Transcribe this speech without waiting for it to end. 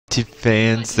To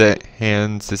fans at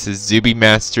hands, this is Zuby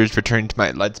Masters returning to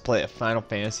my Let's Play of Final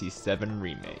Fantasy VII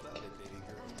Remake.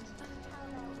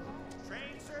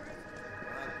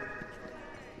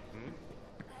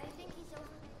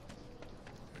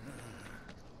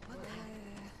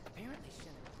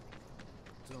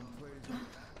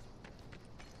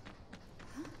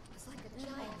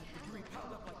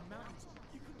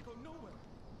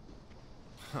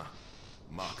 Huh.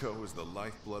 Mako is the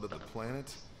lifeblood of the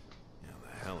planet? Yeah,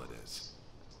 the hell it is.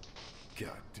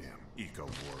 Goddamn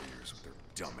eco-warriors with their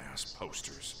dumbass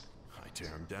posters. I tear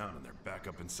them down and they're back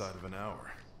up inside of an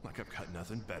hour. Like I've got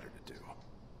nothing better to do.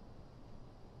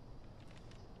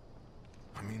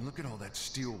 I mean, look at all that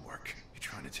steel work. You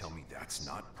trying to tell me that's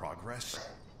not progress?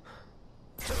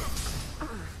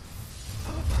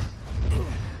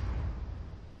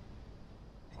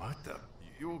 What the?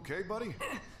 You okay, buddy?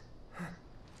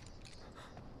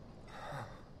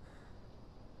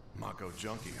 Mako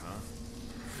junkie, huh?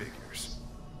 Figures.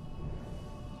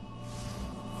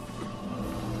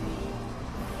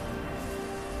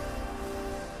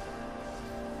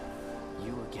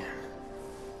 You again.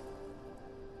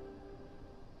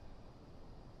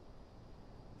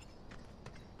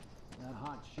 That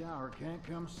hot shower can't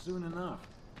come soon enough.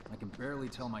 I can barely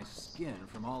tell my skin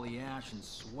from all the ash and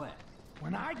sweat.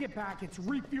 When I get back, it's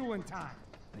refueling time.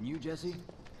 And you, Jesse?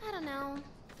 I don't know.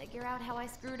 Figure out how I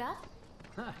screwed up?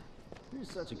 Ha! You're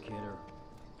such a kidder.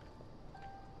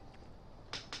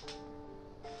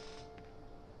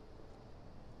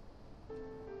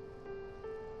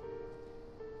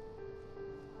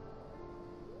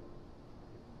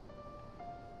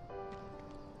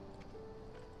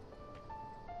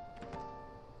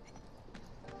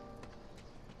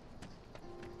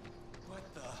 What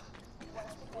the?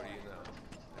 What do you know?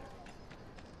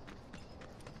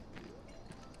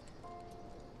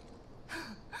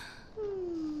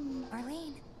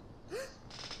 Arlene.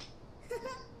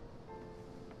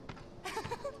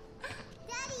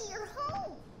 Daddy, you're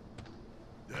home!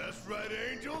 That's right,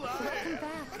 Angel. I Welcome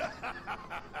am. back.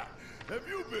 Have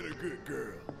you been a good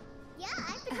girl? Yeah,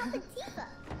 I've been helping Tifa.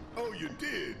 Oh, you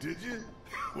did you?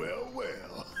 Well,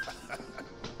 well.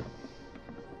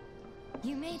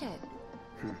 You made it.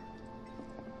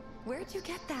 Where'd you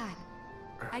get that?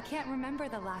 I can't remember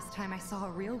the last time I saw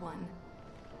a real one.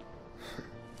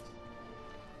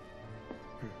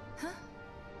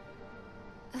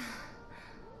 Huh?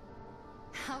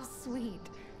 How sweet.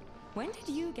 When did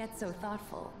you get so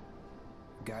thoughtful?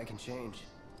 Guy can change.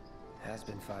 Has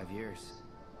been 5 years.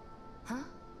 Huh?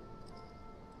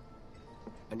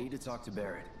 I need to talk to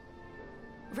Barrett.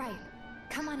 Right.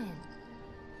 Come on in.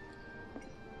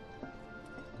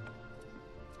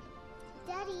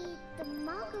 Daddy, the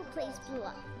Mako place blew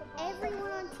up.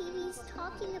 Everyone on TV's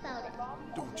talking about it.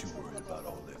 Don't you worry about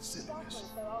all that silliness.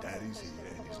 Daddy's here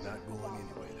and he's not going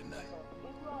anywhere tonight.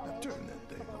 Now turn that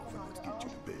thing off and let's get you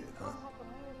to bed, huh?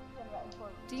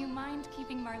 Do you mind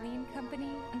keeping Marlene company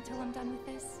until I'm done with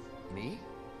this? Me?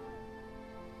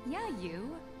 Yeah,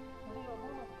 you.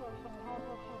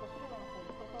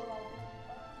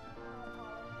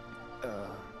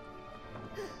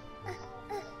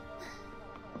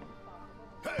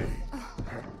 Hey!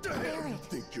 What the hell you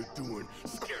think you're doing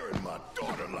scaring my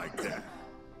daughter like that?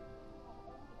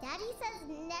 Daddy says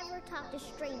never talk to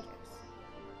strangers.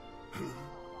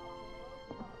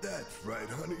 That's right,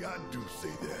 honey, I do say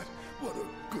that. What a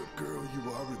good girl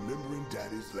you are remembering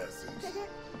Daddy's lessons.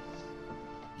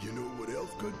 You know what else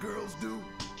good girls do?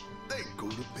 They go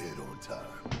to bed on time.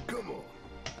 Come on.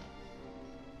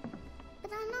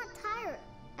 But I'm not tired.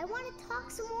 I want to talk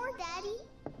some more, Daddy.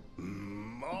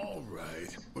 All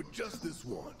right, but just this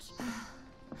once.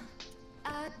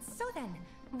 So then,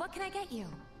 what can I get you?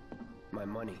 My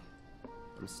money.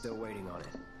 I'm still waiting on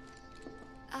it.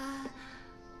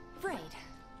 Right.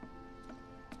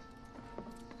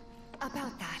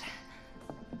 About that.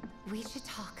 We should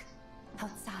talk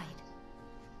outside.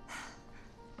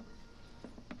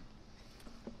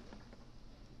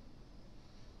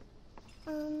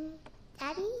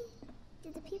 Daddy?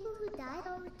 Did the people who died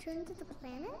all return to the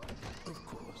planet? Of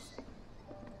course.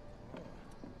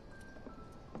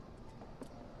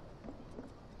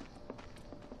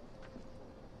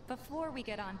 Before we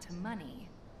get on to money,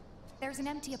 there's an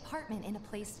empty apartment in a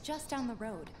place just down the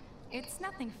road. It's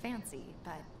nothing fancy,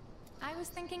 but I was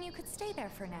thinking you could stay there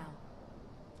for now.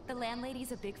 The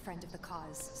landlady's a big friend of the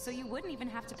cause, so you wouldn't even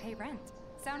have to pay rent.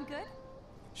 Sound good?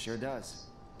 Sure does.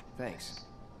 Thanks.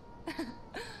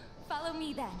 Follow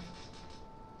me then.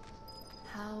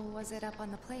 How was it up on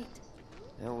the plate?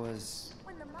 It was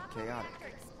chaotic.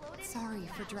 Sorry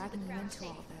for dragging you into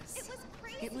all this.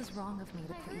 It was wrong of me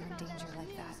to put you in danger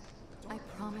like that. I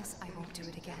promise I won't do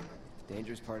it again.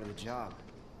 Danger's part of the job.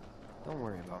 Don't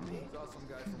worry about me.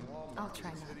 I'll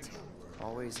try not to.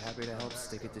 Always happy to help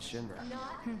stick it to Shinra.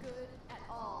 Not good at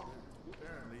all.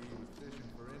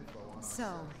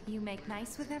 So, you make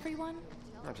nice with everyone?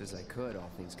 Much as I could, all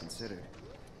things considered.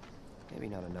 Maybe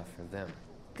not enough for them.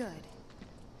 Good.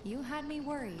 You had me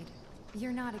worried.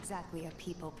 You're not exactly a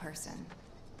people person.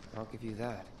 I'll give you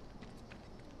that.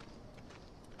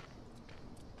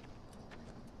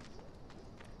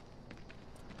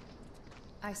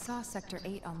 I saw Sector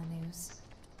 8 on the news.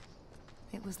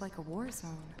 It was like a war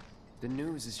zone. The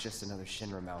news is just another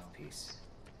Shinra mouthpiece.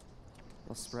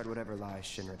 They'll spread whatever lies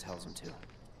Shinra tells them to.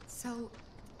 So,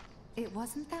 it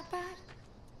wasn't that bad?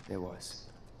 It was.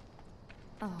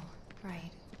 Oh,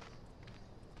 right.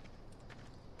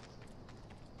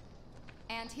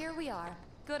 And here we are.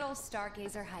 Good old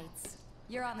Stargazer Heights.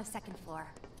 You're on the second floor.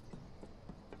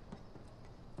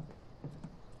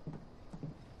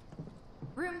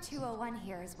 Room 201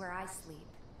 here is where I sleep.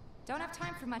 Don't have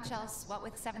time for much else, what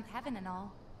with Seventh Heaven and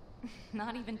all.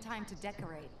 Not even time to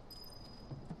decorate.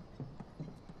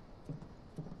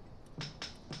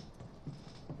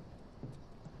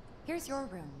 Here's your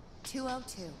room,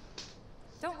 202.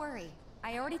 Don't worry,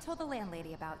 I already told the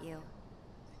landlady about you.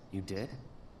 You did?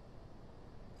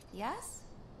 Yes?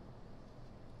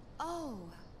 Oh,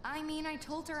 I mean, I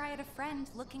told her I had a friend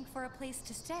looking for a place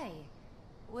to stay.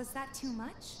 Was that too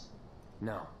much?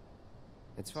 No.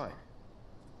 It's fine.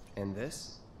 And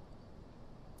this?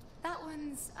 That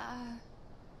one's,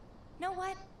 know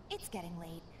what? It's getting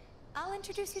late. I'll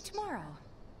introduce you tomorrow.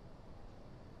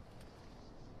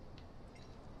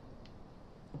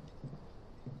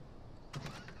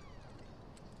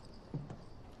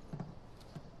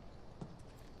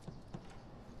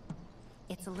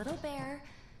 It's a little bare,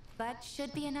 but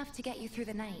should be enough to get you through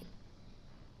the night.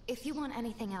 If you want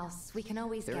anything else, we can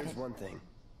always get it. There is one thing.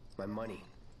 My money.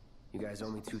 You guys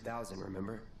owe me 2,000,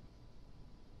 remember?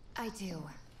 I do.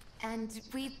 And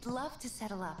we'd love to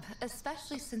settle up,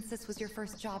 especially since this was your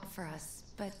first job for us,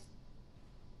 but...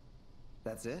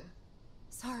 That's it?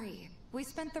 Sorry. We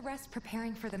spent the rest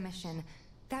preparing for the mission.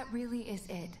 That really is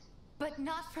it. But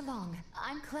not for long.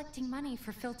 I'm collecting money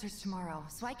for filters tomorrow,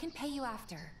 so I can pay you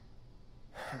after.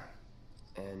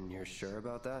 And you're sure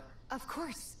about that? Of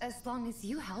course, as long as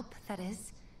you help, that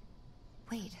is.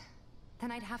 Wait,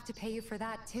 then I'd have to pay you for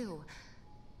that too.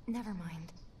 Never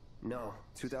mind. No,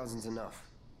 2,000's enough.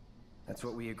 That's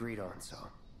what we agreed on, so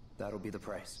that'll be the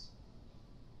price.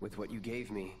 With what you gave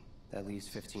me, that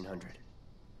leaves 1,500.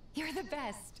 You're the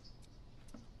best.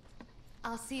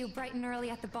 I'll see you bright and early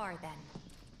at the bar then.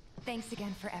 Thanks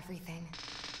again for everything.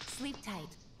 Sleep tight.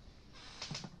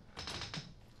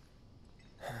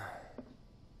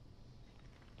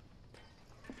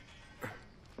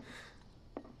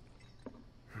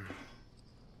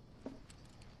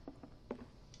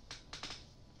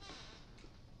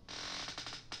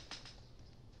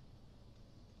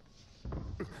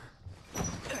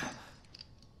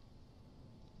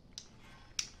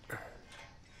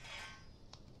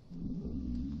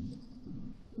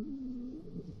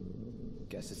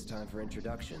 Guess it's time for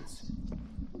introductions.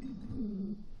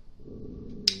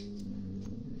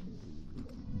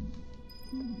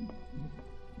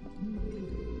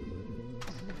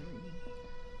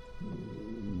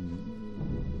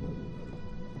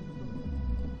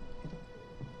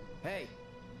 Hey,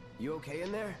 you okay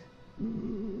in there?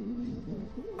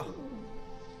 Oh.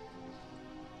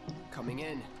 Coming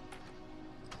in.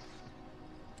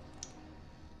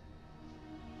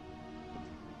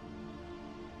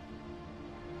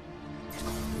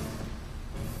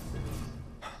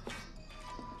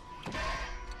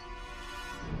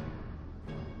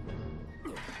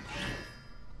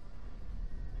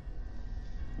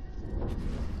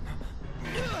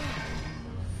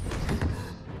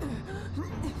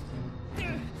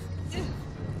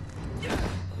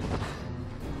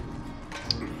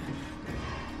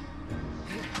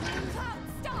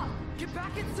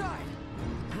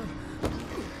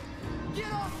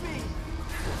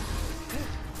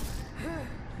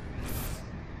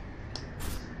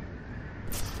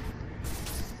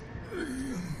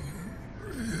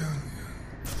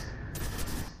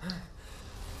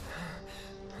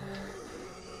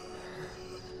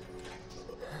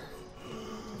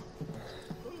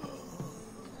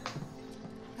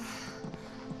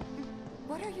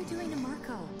 What are you doing to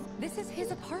Marco? This is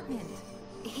his apartment.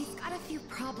 He's got a few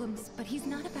problems, but he's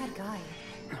not a bad guy.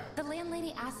 The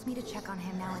landlady asked me to check on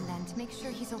him now and then to make sure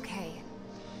he's okay.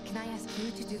 Can I ask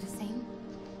you to do the same?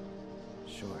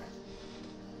 Sure.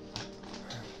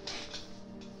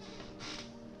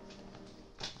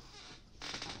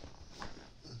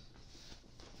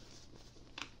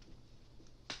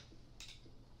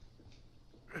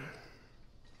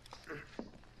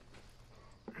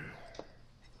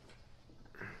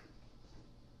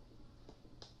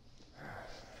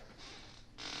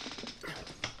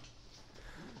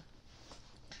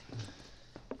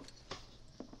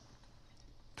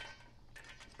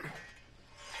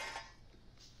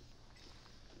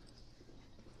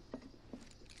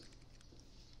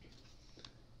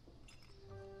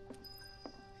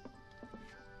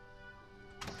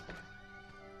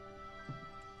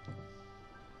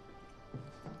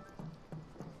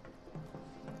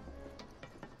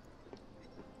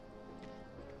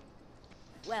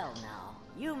 Well now,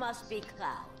 you must be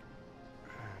Cloud.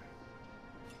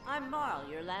 I'm Marl,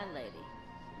 your landlady.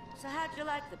 So how'd you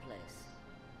like the place?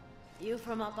 You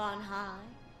from up on high?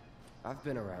 I've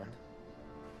been around.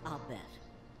 I'll bet.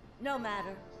 No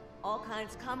matter. All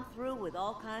kinds come through with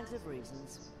all kinds of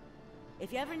reasons.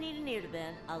 If you ever need an ear to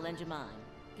bend, I'll lend you mine.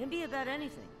 Can be about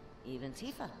anything, even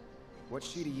Tifa. What's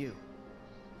she to you?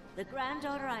 The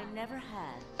granddaughter I never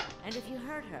had. And if you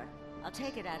hurt her, I'll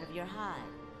take it out of your hide.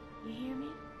 You hear me?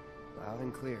 Loud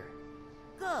and clear.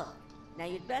 Good. Now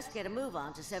you'd best get a move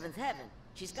on to 7th Heaven.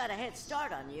 She's got a head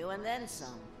start on you and then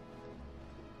some.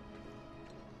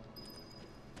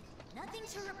 Nothing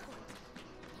to report.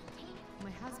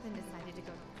 My husband decided to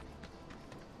go.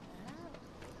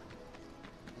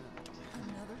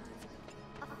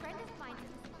 A friend of mine.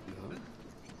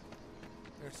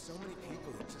 There's so many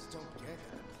people who just don't get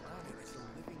that the planet is a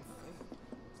living thing.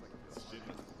 It's like shit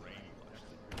was brainwashed.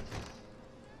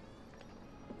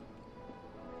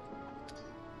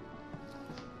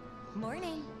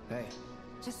 Morning. Hey.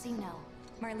 Just so you know,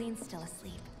 Marlene's still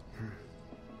asleep.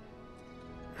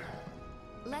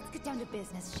 Let's get down to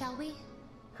business, shall we?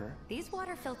 Huh? These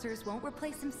water filters won't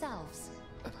replace themselves.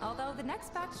 Although the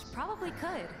next batch probably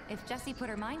could, if Jessie put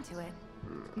her mind to it.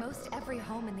 Most every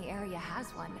home in the area has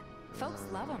one. Folks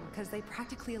love them because they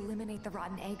practically eliminate the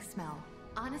rotten egg smell.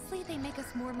 Honestly, they make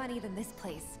us more money than this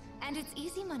place. And it's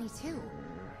easy money too.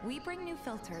 We bring new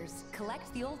filters,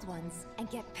 collect the old ones, and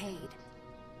get paid.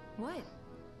 What?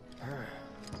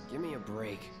 Give me a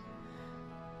break.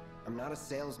 I'm not a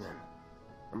salesman.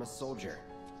 I'm a soldier.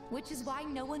 Which is why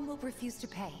no one will refuse to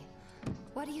pay.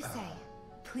 What do you say?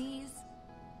 Please?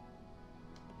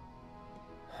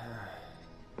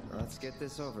 Let's get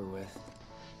this over with.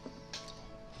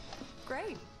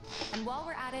 Great. And while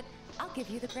we're at it, I'll give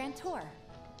you the grand tour.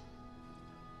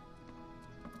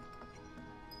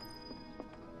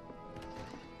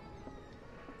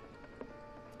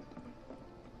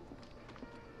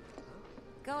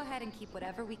 Go ahead and keep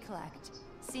whatever we collect.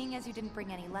 Seeing as you didn't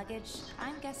bring any luggage,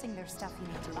 I'm guessing there's stuff you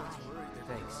need to buy.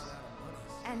 Thanks.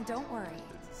 And don't worry,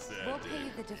 we'll pay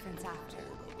you the difference after.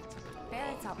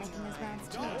 Barrett's out making his rounds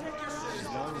too. As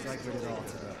long as I get it all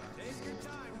today.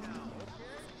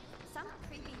 Some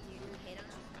creepy dude who hit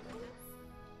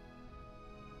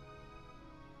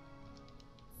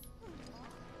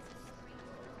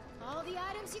on all the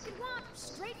items you could want,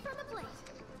 straight from the plate.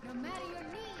 No matter your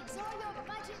needs or your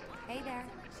budget. Hey there.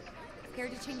 Here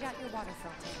to change out your water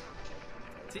filter.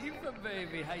 Tifa,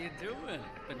 baby, how you doing?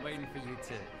 Been waiting for you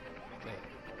to... Wait,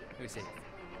 who's he?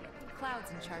 Cloud's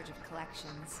in charge of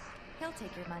collections. He'll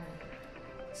take your money.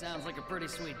 Sounds like a pretty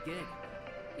sweet gig.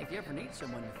 If you ever need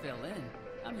someone to fill in,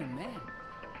 I'm your man.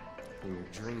 In your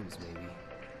dreams, maybe.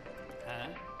 Huh?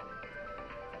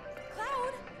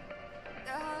 Cloud!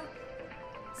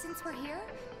 Since we're here,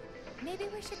 maybe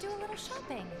we should do a little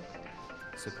shopping.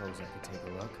 Suppose I could take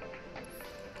a look?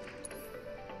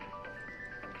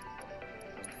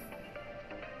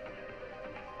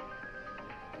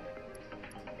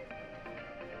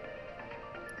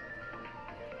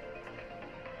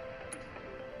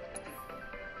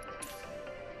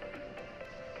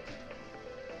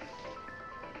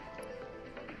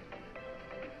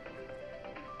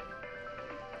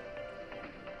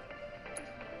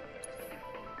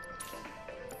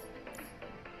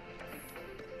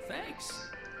 Thanks.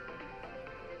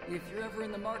 If you're ever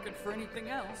in the market for anything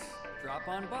else, drop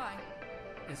on by.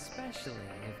 Especially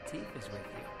if Tifa's with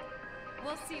you.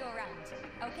 We'll see you around,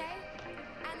 okay?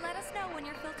 And let us know when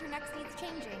your filter next needs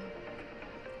changing.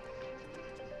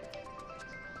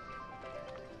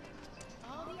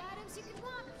 All the items you could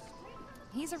want.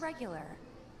 He's a regular.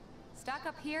 Stock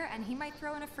up here and he might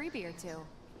throw in a freebie or two.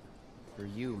 For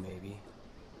you, maybe.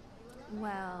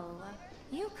 Well,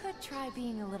 you could try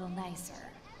being a little nicer.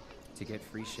 To get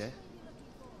free shit?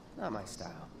 Not my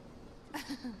style.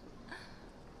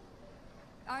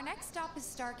 Our next stop is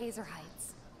Stargazer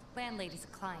Heights. Landlady's a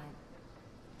client.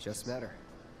 Just met her.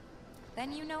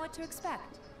 Then you know what to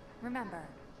expect. Remember,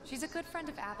 she's a good friend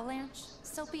of Avalanche,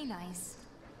 so be nice.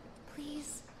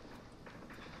 Please?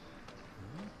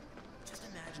 Just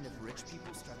imagine if rich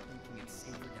people start thinking it's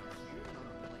safer down here than on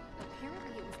the plane.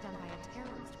 Apparently it was done by a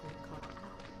terrorist group called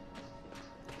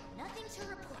Al. Nothing to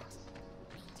report.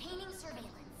 Maintaining surveillance.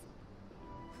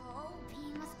 Oh,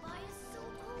 being a spy is so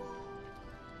cool.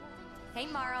 Hey,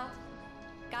 Marl.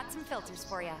 Got some filters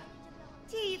for ya.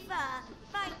 Tifa,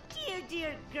 my dear,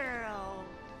 dear girl.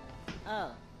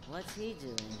 Oh, what's he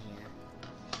doing here?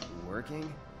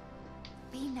 Working?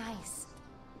 Be nice.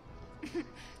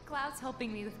 Cloud's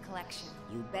helping me with collection.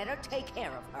 You better take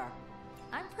care of her.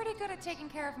 I'm pretty good at taking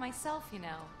care of myself, you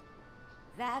know.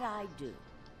 That I do.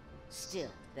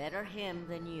 Still, Better him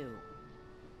than you.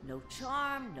 No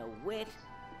charm, no wit,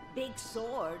 big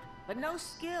sword, but no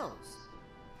skills.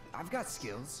 I've got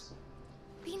skills.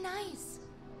 Be nice.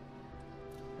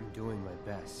 I'm doing my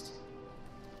best.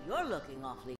 You're looking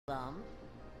awfully glum.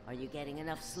 Are you getting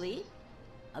enough sleep?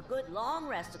 A good long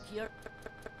rest will cure...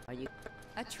 Are you...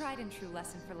 A tried and true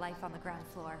lesson for life on the ground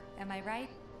floor. Am I right?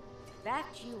 That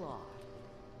you are.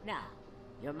 Now,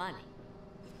 your money.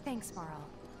 Thanks, Marl.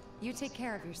 You take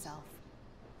care of yourself.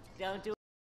 Don't do...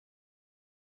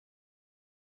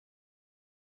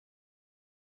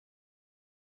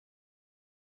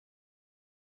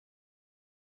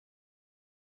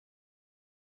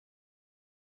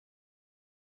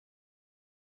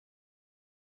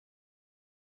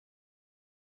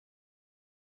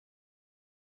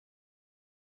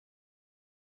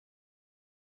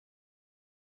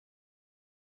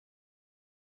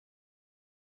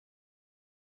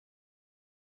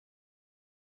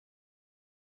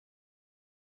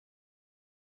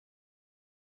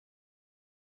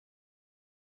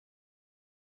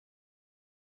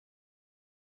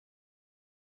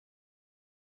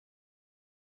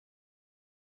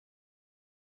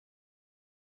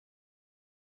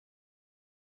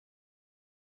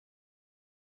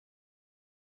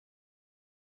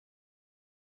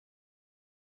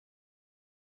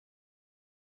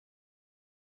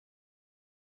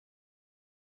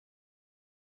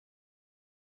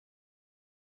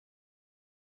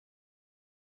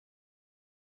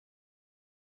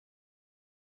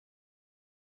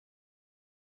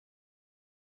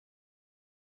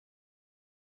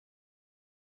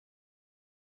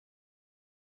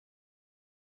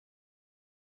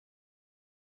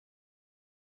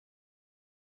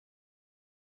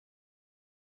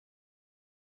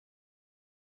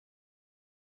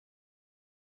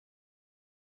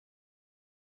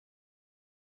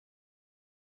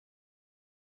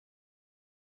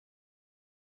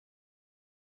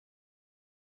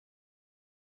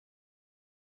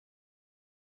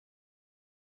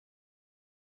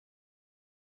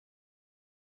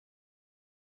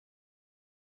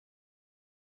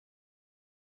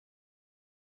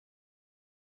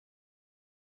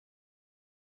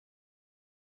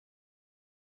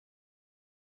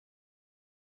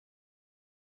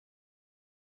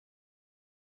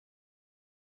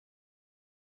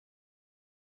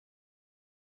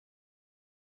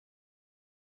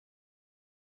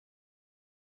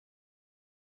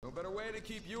 No better way to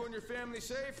keep you and your family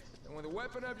safe than with a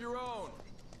weapon of your own.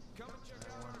 Come and check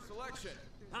out our selection.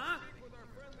 Huh?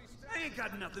 I ain't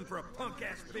got nothing for a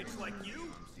punk-ass bitch like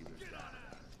you.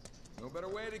 No better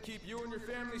way to keep you and your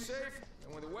family safe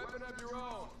than with a weapon of your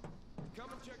own. Come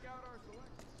and check out our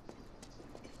selection.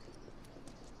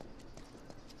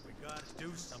 We gotta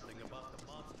do something about the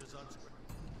monsters on screen.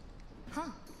 Huh.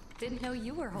 Didn't know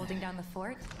you were holding down the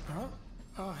fort. Huh?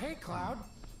 Oh, hey, Cloud.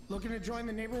 Looking to join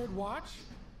the neighborhood watch?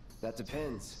 That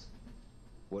depends.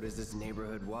 What does this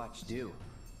neighborhood watch do?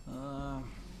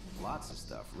 Lots of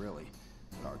stuff, really.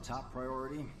 But our top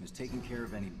priority is taking care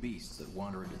of any beasts that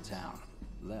wander into town.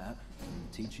 That,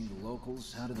 and teaching the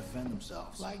locals how to defend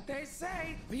themselves. Like they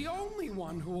say, the only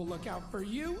one who will look out for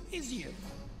you is you.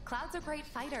 Cloud's a great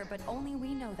fighter, but only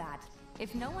we know that.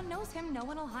 If no one knows him, no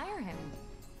one will hire him.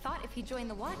 Thought if he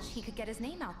joined the watch, he could get his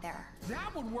name out there.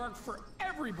 That would work for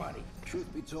everybody.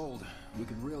 Truth be told, we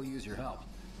could really use your help.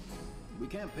 We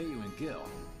can't pay you in gil,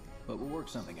 but we'll work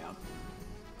something out.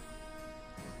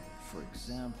 For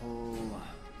example...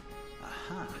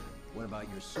 Aha! What about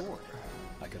your sword?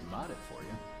 I could mod it for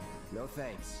you. No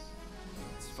thanks.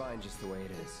 It's fine just the way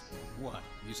it is. What?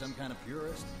 You some kind of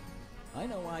purist? I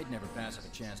know I'd never pass up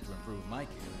a chance to improve my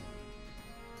gear.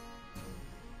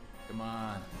 Come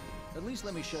on. At least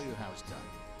let me show you how it's done.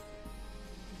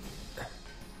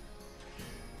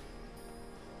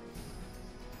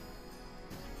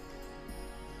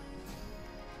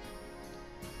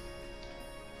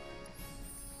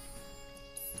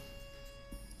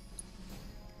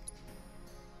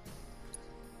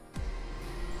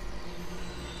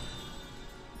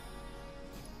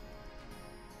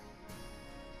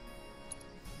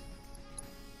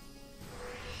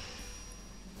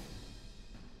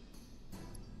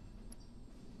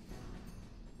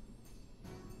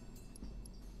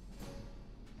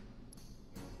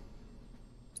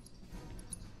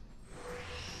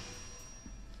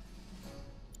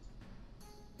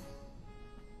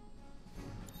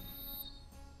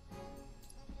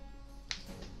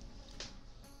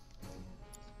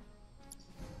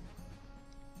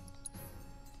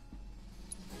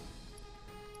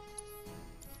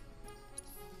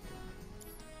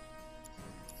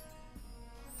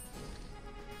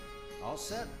 All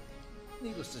set.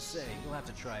 Needless to say, you'll have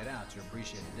to try it out to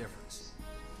appreciate the difference.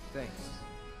 Thanks.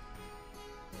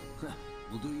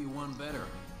 We'll do you one better.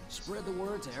 Spread the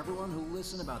word to everyone who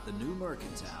listen about the new merc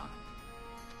in town.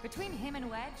 Between him and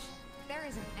Wedge, there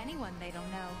isn't anyone they don't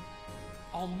know.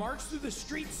 I'll march through the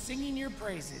streets singing your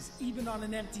praises, even on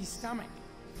an empty stomach.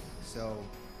 So,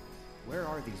 where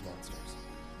are these monsters?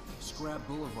 Scrap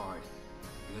Boulevard.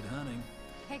 Good hunting.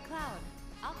 Hey, Cloud,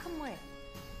 I'll come with.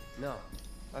 No,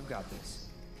 I've got this.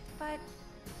 But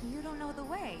you don't know the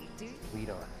way, do you? Lead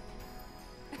on.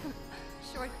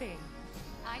 Sure thing.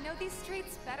 I know these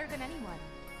streets better than anyone.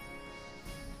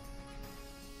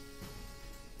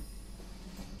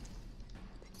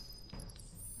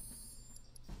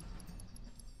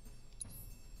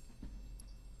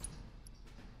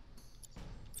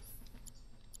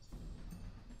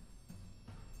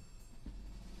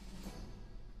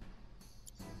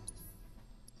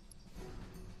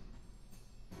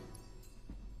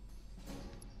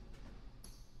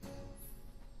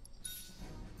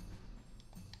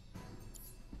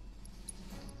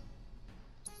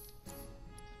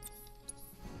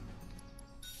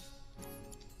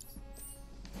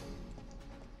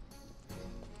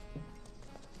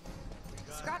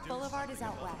 Scrap Boulevard is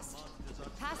out west.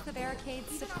 Past the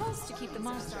barricades, supposed to keep the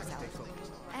monsters out.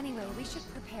 Anyway, we should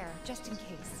prepare, just in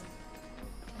case.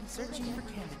 I'm searching for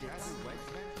candidates.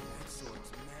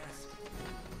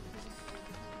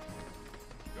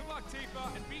 Good luck,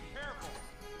 Tifa, and be careful.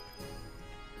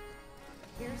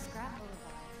 Here's Scrap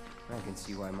Boulevard. I can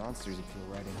see why monsters would feel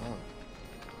right at home.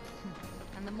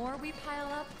 And the more we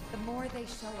pile up, the more they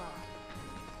show up.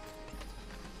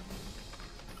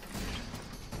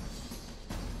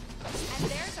 And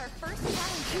there's our first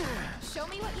challenger. Show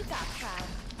me what you got, Cloud.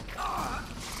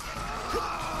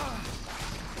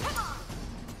 Come on!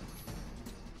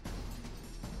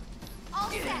 All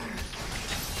set!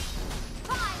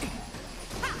 Fine!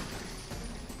 Ha!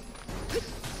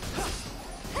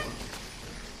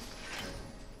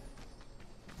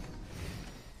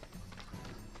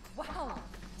 Wow,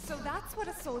 so that's what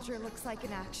a soldier looks like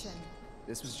in action.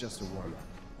 This was just a warm-up.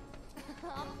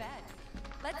 I'll bet.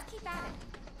 Let's keep at it.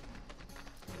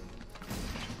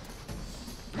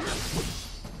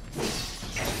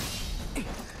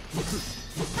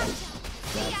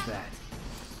 That's that.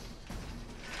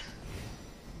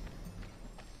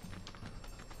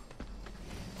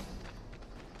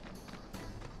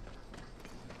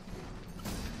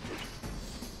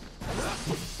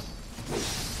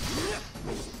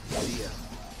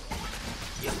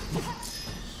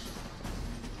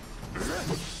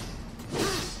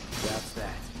 That's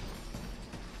that.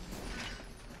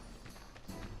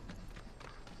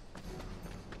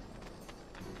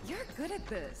 You're good at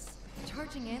this.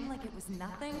 Charging in like it was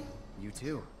nothing? You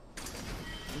too.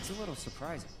 It's a little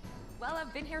surprising. Well,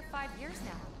 I've been here 5 years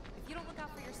now. If you don't look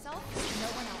out for yourself, no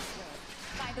one else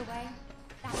will. By the way,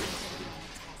 that was gonna be on the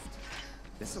test.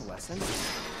 This a lesson?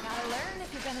 Gotta learn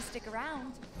if you're gonna stick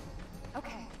around.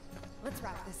 Okay, let's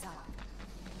wrap this up.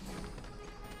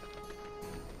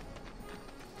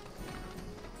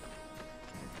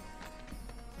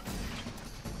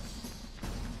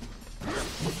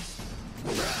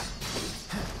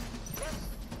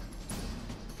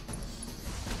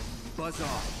 Buzz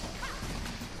off.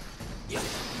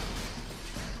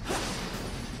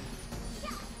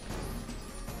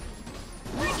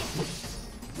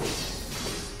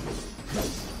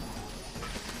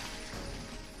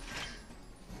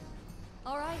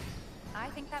 All right, I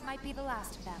think that might be the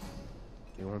last of them.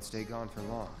 They won't stay gone for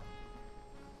long.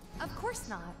 Of course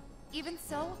not. Even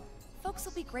so, folks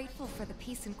will be grateful for the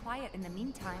peace and quiet in the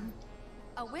meantime.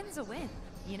 A win's a win,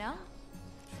 you know?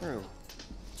 True.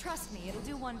 Trust me, it'll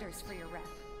do wonders for your rep.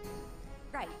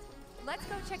 Right, let's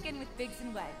go check in with Biggs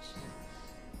and Wedge.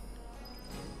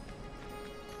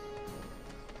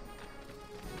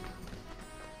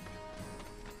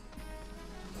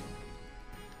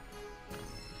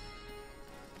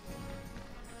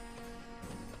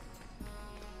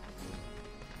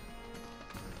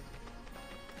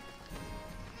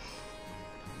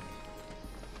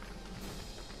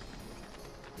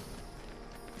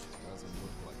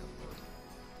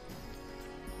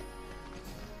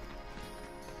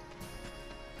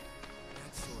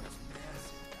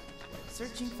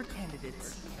 Searching for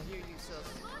candidates. Got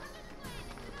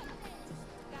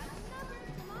another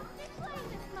democracy playing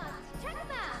this month. Check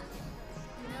them out.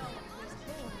 You know, there's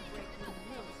been a break in the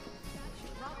news.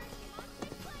 Should probably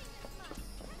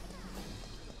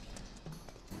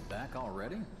Back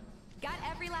already? Got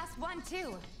every last one,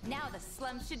 too. Now the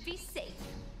slums should be safe.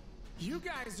 You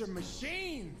guys are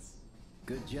machines!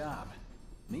 Good job.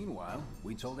 Meanwhile,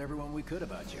 we told everyone we could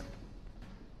about you.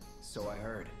 So I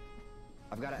heard.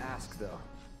 I've got to ask, though.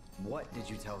 What did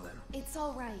you tell them? It's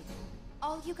all right.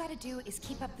 All you gotta do is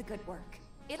keep up the good work.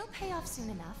 It'll pay off soon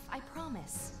enough, I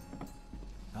promise.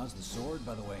 How's the sword,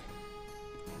 by the way?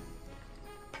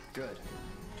 Good.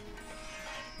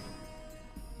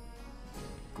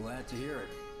 Glad to hear it.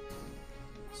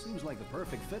 Seems like the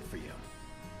perfect fit for you.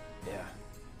 Yeah.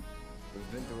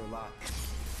 We've been through a lot.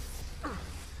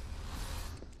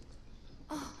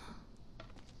 Oh.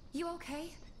 You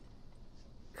okay?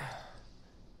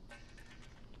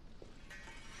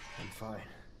 I'm fine.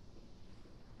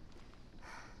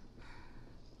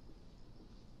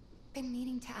 Been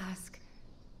meaning to ask.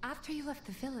 After you left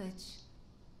the village...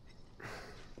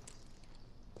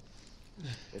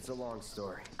 It's a long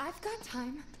story. I've got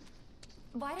time.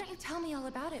 Why don't you tell me all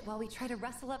about it while we try to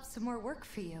rustle up some more work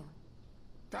for you?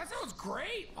 That sounds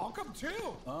great! I'll come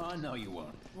too! Oh, no you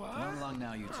won't. What? Run along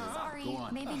now, you two. Sorry, Go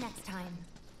on. maybe next time.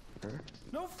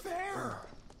 No fair!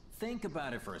 Think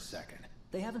about it for a second.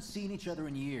 They haven't seen each other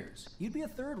in years. You'd be a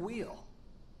third wheel.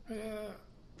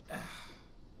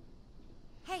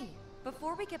 Hey,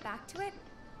 before we get back to it,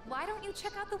 why don't you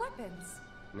check out the weapons?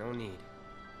 No need.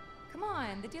 Come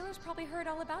on, the dealer's probably heard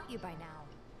all about you by now.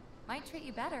 Might treat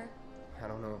you better. I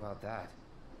don't know about that.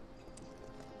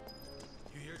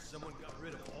 You hear someone got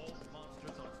rid of all the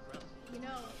monsters on Scrap? You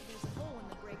know, there's a hole in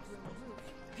the break room roof.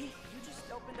 Hey, you just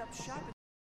opened up shop.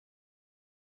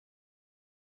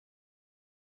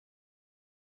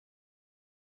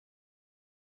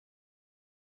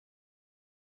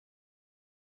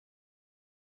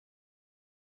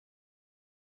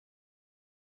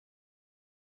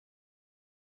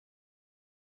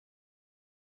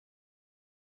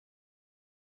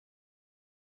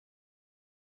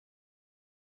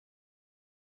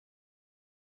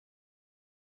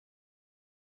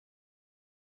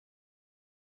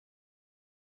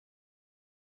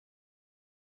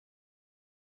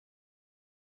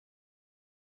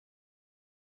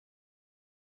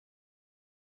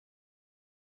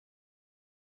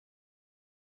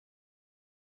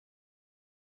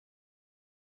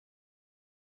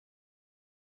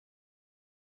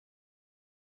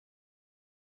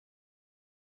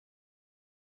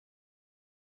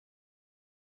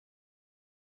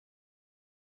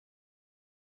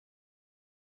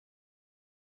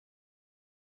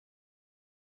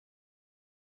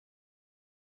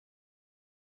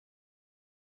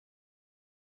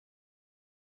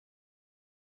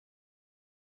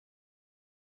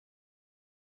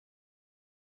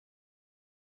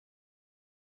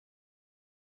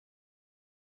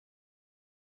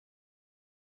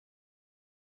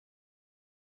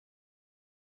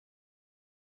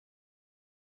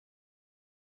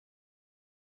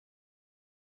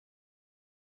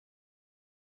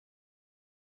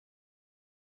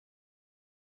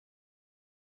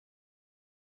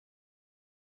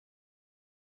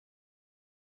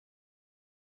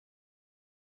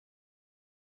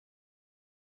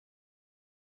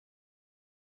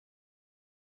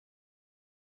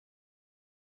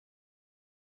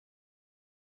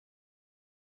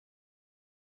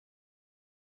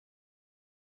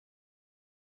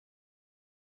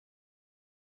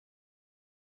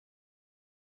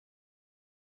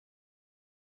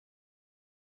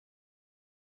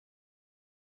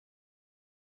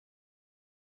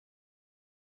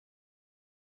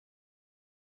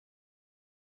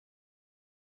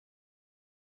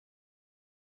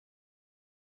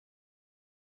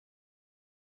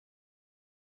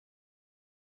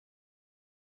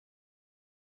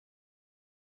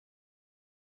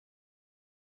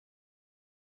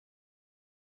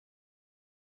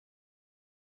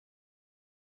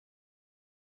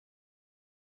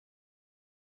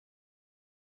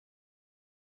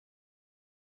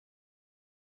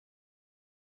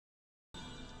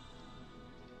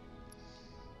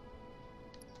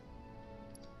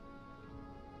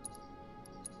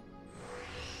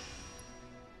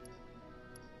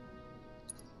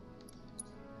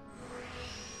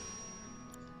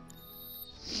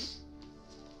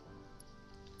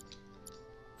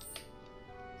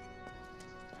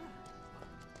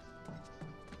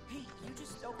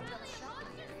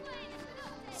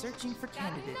 Searching for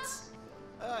candidates.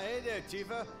 Hey there,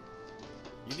 Tifa.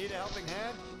 You need a helping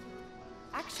hand?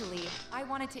 Actually, I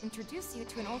wanted to introduce you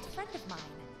to an old friend of mine.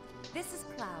 This is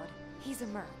Cloud. He's a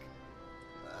merc.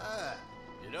 Ah,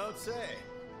 you don't say.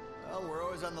 Well, we're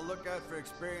always on the lookout for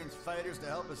experienced fighters to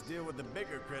help us deal with the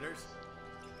bigger critters.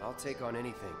 I'll take on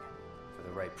anything. For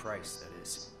the right price, that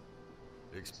is.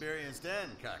 Experienced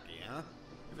and cocky, huh?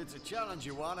 If it's a challenge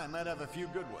you want, I might have a few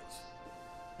good ones.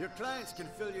 Your clients can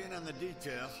fill you in on the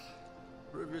details.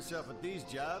 Prove yourself at these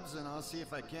jobs, and I'll see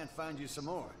if I can't find you some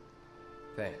more.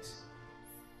 Thanks.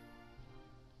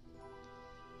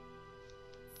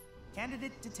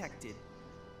 Candidate detected.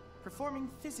 Performing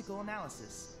physical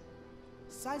analysis.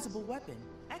 Sizable weapon,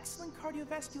 excellent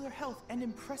cardiovascular health and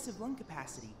impressive lung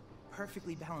capacity,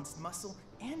 perfectly balanced muscle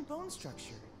and bone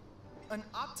structure. An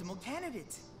optimal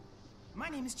candidate! My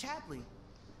name is Chadley.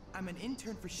 I'm an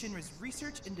intern for Shinra's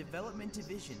Research and Development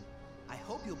Division. I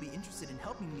hope you'll be interested in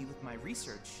helping me with my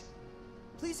research.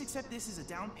 Please accept this as a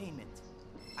down payment.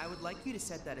 I would like you to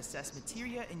set that assess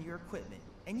materia in your equipment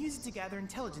and use it to gather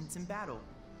intelligence in battle.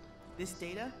 This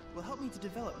data will help me to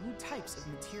develop new types of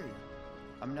materia.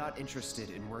 I'm not interested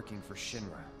in working for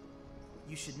Shinra.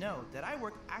 You should know that I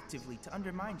work actively to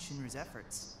undermine Shinra's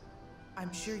efforts.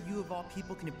 I'm sure you of all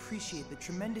people can appreciate the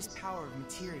tremendous power of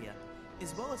materia,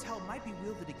 as well as how it might be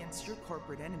wielded against your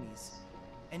corporate enemies.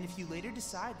 And if you later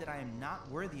decide that I am not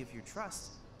worthy of your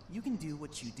trust, you can do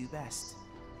what you do best.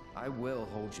 I will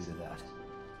hold you to that.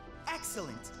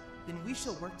 Excellent! Then we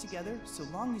shall work together so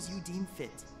long as you deem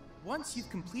fit. Once you've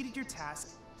completed your task,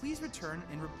 please return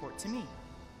and report to me.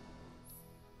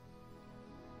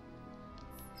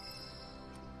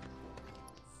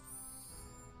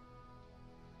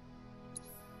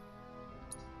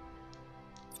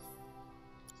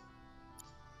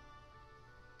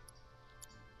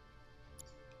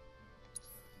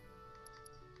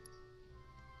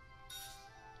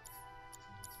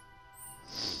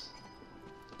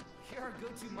 You're our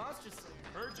go-to monster slayer.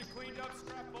 Heard you cleaned up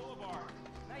Scrap Boulevard.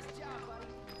 Nice job, buddy.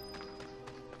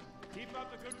 Keep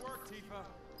up the good work, Tifa.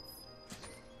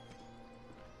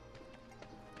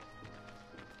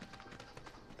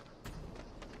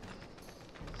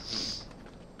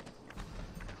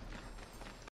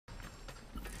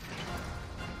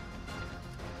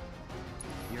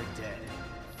 You're dead.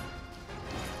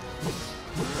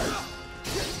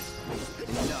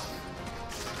 Enough.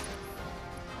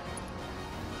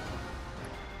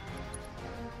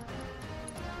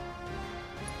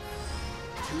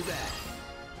 Do that.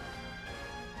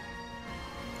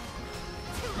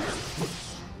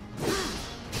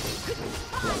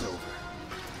 It's over.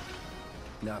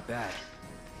 Not bad.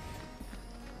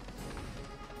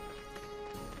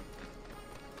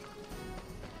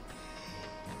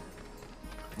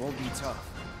 Won't be tough.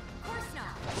 Of course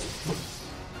not.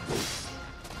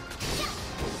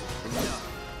 Enough.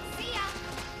 See ya.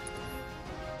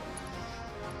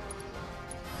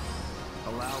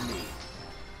 Allow me.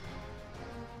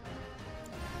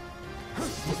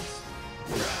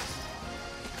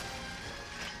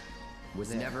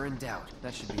 Was never in doubt.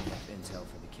 That should be enough intel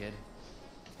for the kid.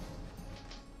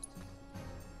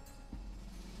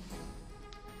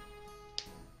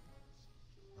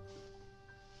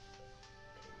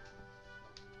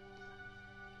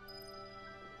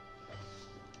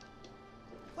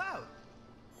 Cloud!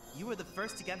 You were the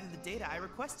first to gather the data I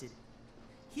requested.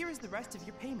 Here is the rest of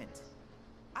your payment.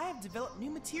 I have developed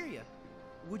new materia.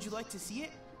 Would you like to see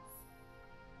it?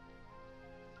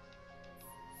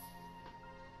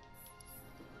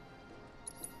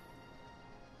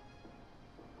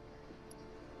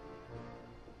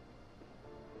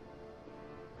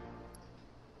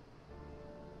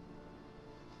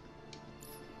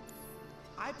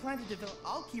 I plan to develop.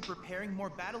 I'll keep preparing more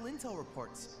battle intel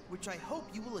reports, which I hope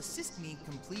you will assist me in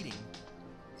completing.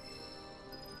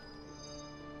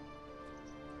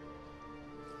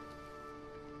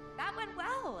 That went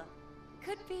well.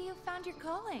 Could be you found your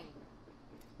calling.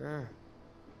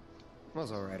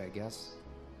 Was alright, I guess.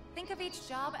 Think of each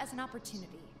job as an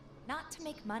opportunity, not to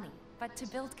make money, but to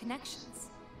build connections.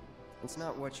 It's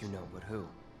not what you know, but who.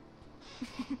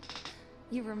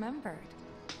 You remembered.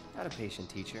 Not a patient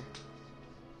teacher.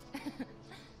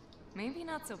 Maybe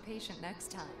not so patient next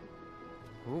time.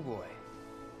 Oh boy.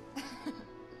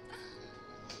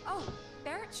 Oh,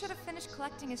 Barrett should have finished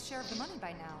collecting his share of the money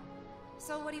by now.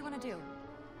 So what do you want to do?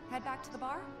 Head back to the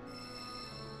bar?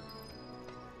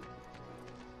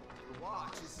 The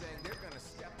Watch is saying they're gonna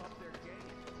step up their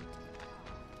game.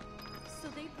 So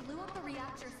they blew up the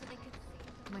reactor so they could...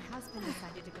 My husband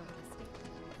decided to go to the state.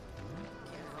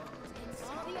 It's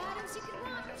all the items you could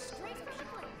want, straight from the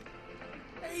plate.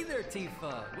 Hey there,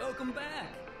 Tifa. Welcome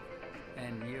back.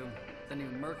 And you, the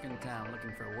new merc in town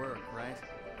looking for work, right?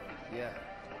 Yeah.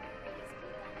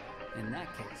 In that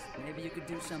case, maybe you could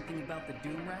do something about the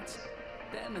Doom Rats?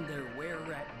 Them and their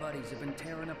were-rat buddies have been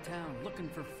tearing up town, looking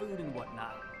for food and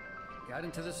whatnot. Got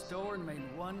into the store and made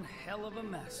one hell of a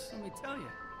mess, let me tell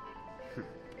you.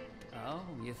 Oh,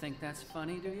 you think that's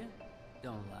funny, do you?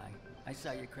 Don't lie. I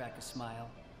saw you crack a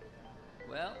smile.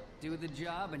 Well, do the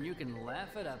job and you can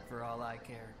laugh it up for all I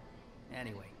care.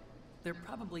 Anyway, they're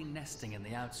probably nesting in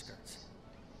the outskirts.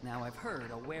 Now I've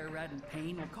heard a were-rat in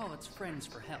pain will call its friends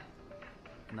for help.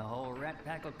 And the whole rat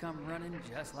pack will come running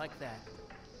just like that.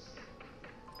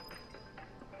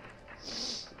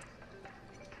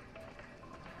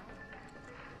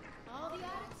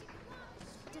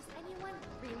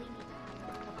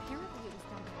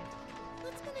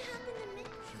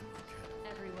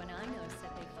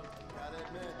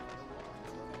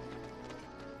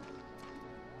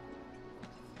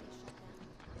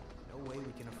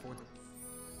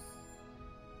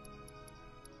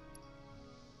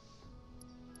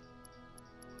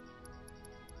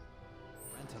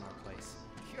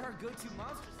 our go-to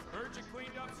monsters. Urgent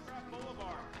cleaned up Scrap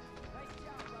Boulevard. Nice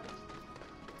job, buddy.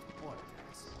 What an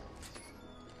asshole.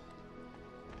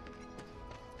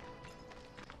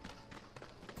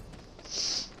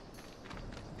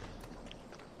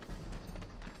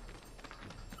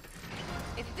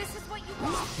 If this is what you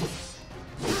want.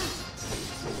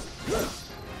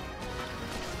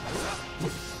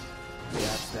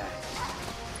 That's that.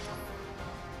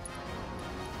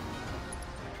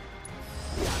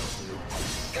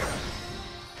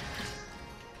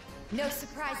 No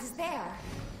surprises there.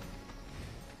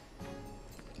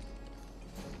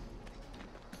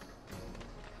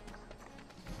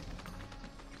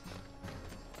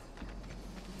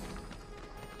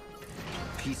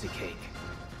 Piece of cake.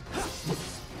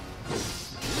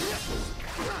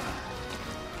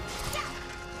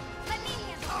 Let me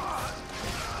handle it.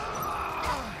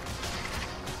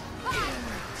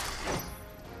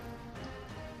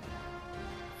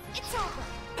 It's over.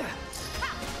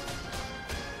 Ha!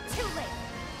 Too late.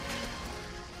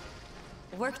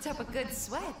 Worked up a good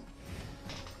sweat.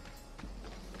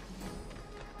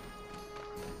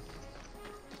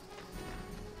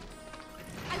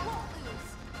 I won't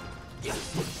lose.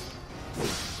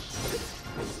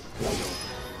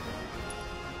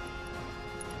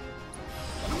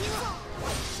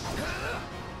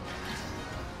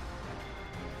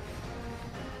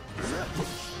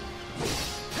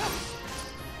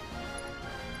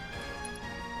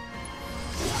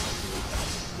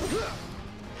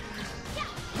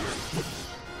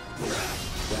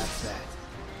 That's that.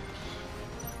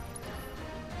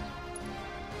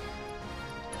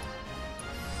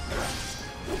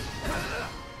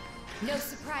 No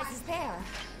surprises there.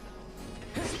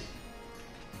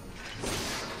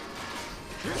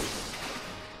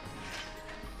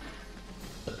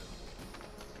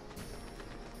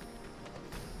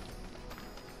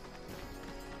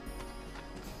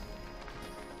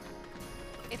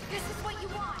 If this is what you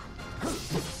want.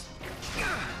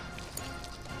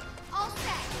 All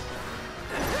set.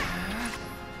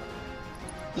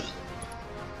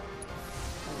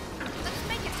 Let's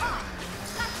make it hot.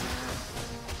 Gotcha.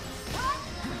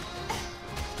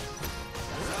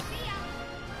 See ya.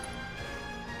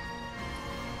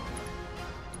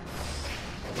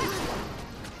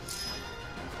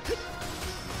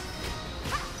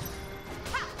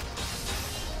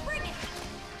 Bring it.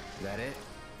 That it?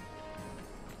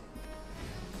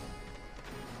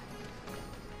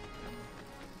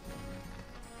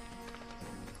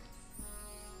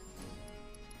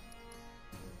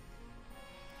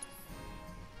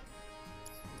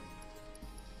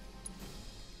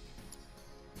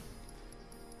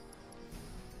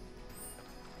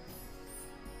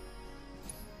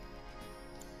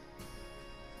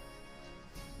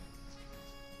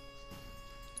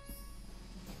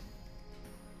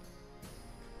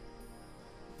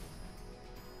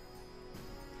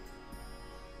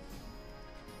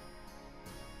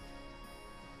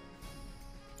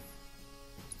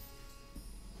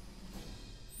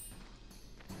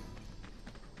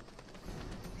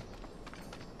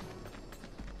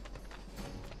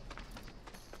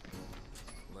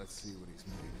 Let's see what he's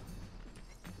made.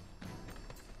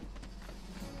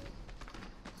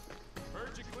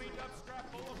 Urgent cleaned up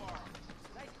Scrap Boulevard.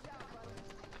 Nice job, buddy.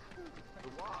 The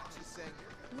watch is saying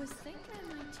Was thinking I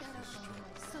might chat up on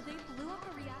it. So they blew up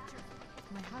a reactor.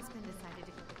 My husband decided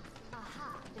to go.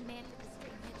 Aha, the man with the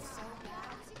straight hit so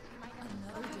bad. You might have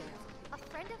Another day. a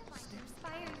friend of mine, an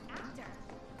aspiring actor.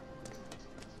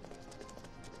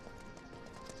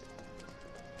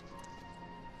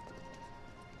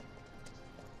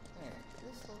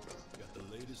 Got the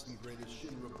latest and greatest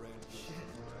Shinra brand. Shit.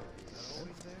 Not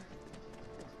always there?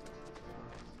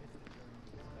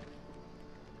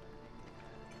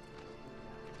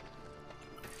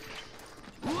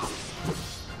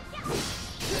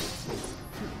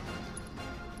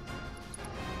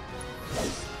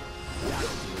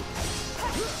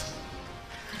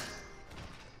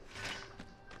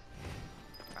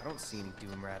 I don't see any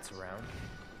Doom Rats around.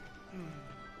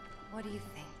 What do you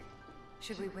think?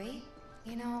 Should we wait?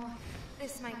 You know,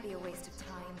 this might be a waste of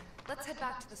time. Let's head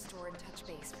back to the store and touch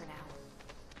base for now.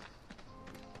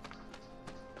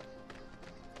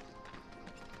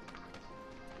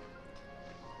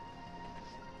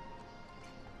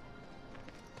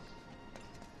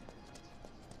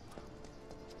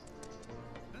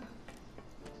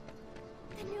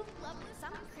 The new loveless,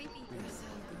 I'm creepy.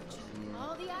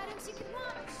 All the items you could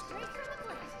want, straight from the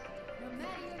plate. No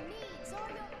matter your needs or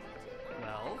your budget.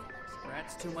 Well,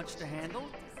 rats too much to handle?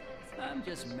 I'm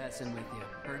just messing with you.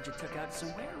 Heard you took out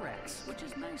some were rats, which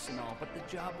is nice and all, but the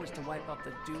job was to wipe out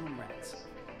the Doom Rats.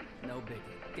 No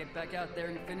biggie. Get back out there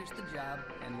and finish the job,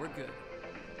 and we're good.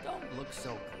 Don't look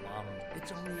so glum.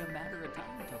 It's only a matter of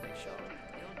time until they show.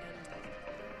 You'll get it.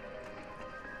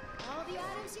 All the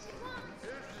items you could want.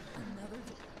 Another.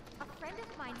 A friend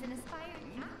of mine's an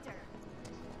aspiring actor.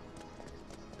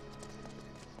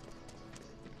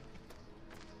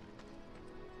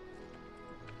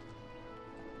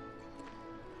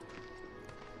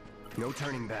 No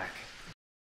turning back.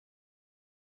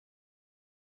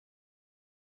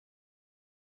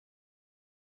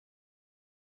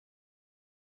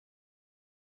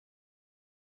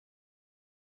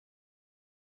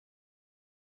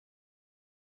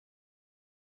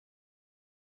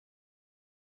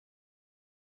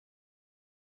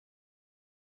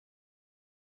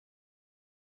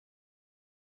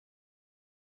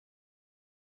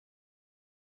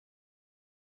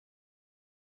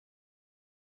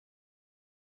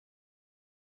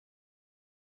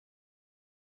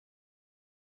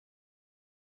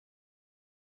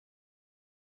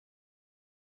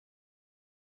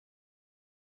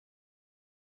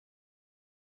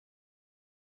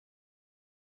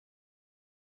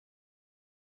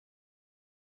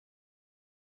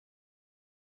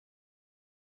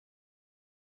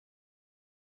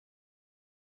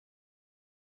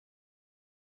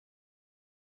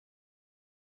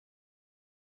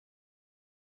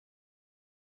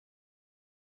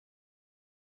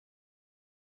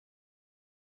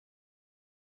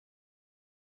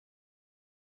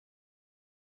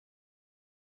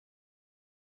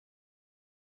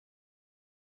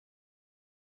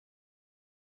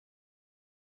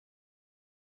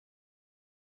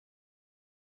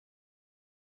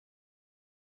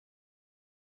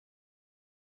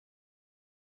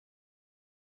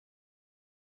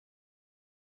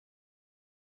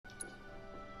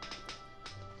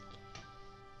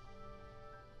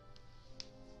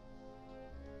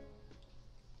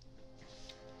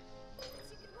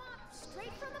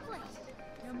 Straight from the plate.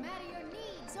 No matter your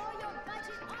needs or your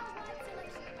budget, all right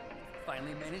selection.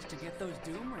 Finally managed to get those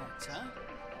doom rats, huh?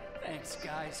 Thanks,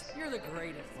 guys. You're the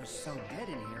greatest. We're so dead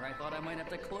in here, I thought I might have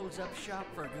to close up shop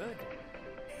for good.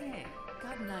 Hey,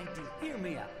 got an idea. Hear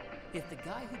me out. If the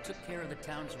guy who took care of the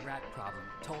town's rat problem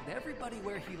told everybody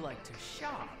where he liked to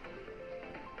shop,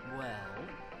 well,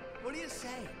 what do you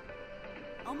say?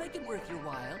 I'll make it worth your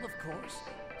while, of course.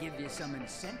 Give you some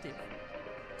incentive.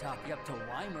 Talk you up to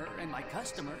Weimer and my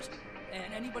customers,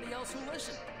 and anybody else who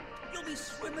listen. You'll be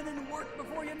swimming in work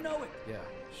before you know it. Yeah,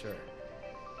 sure.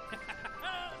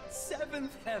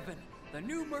 Seventh heaven, the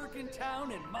new merc in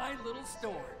town and my little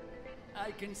store.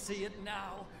 I can see it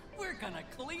now. We're gonna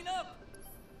clean up.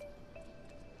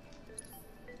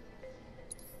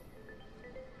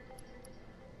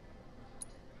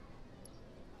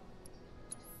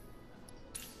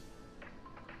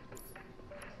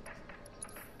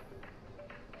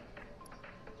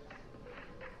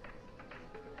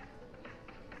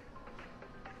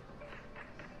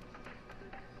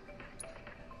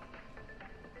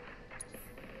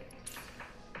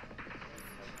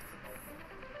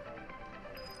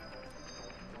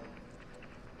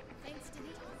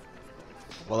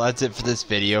 Well, that's it for this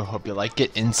video. Hope you like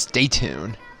it and stay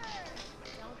tuned.